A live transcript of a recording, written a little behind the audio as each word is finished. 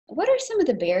What are some of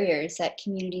the barriers that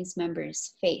communities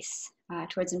members face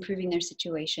towards improving their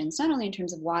situations, not only in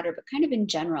terms of water, but kind of in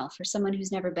general for someone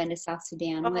who's never been to South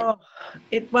Sudan? Oh,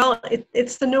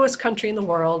 it's the newest country in the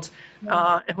world.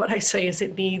 And what I say is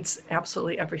it needs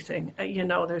absolutely everything.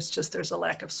 There's a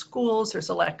lack of schools, there's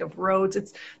a lack of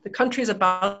roads. The country is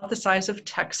about the size of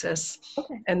Texas,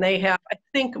 Okay. and they have, I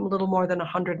think, a little more than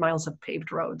 100 miles of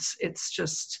paved roads. It's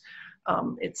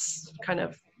kind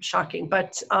of shocking,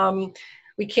 but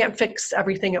we can't fix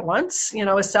everything at once.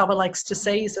 As Salva likes to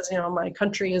say, he says, my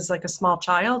country is like a small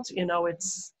child.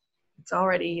 It's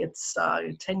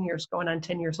 10 years, going on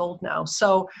 10 years old now.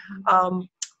 So,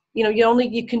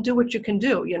 you can do what you can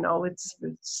do.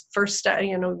 It's first step.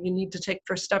 You need to take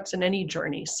first steps in any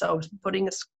journey. So putting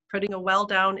a well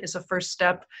down is a first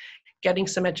step. Getting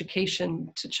some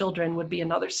education to children would be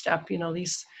another step.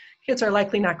 These kids are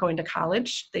likely not going to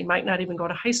college. They might not even go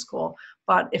to high school.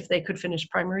 But if they could finish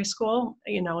primary school,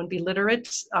 and be literate,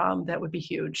 that would be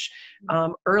huge.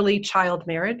 Early child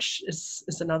marriage is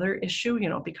another issue.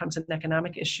 It becomes an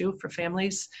economic issue for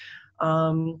families.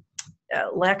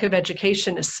 Lack of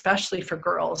education, especially for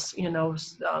girls.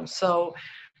 So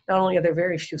not only are there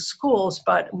very few schools,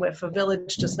 but if a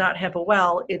village does not have a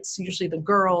well, it's usually the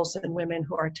girls and women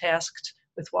who are tasked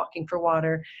with walking for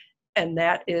water. And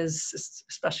that is,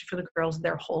 especially for the girls,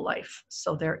 their whole life.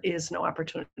 So there is no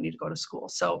opportunity to go to school.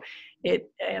 So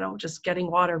just getting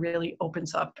water really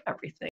opens up everything.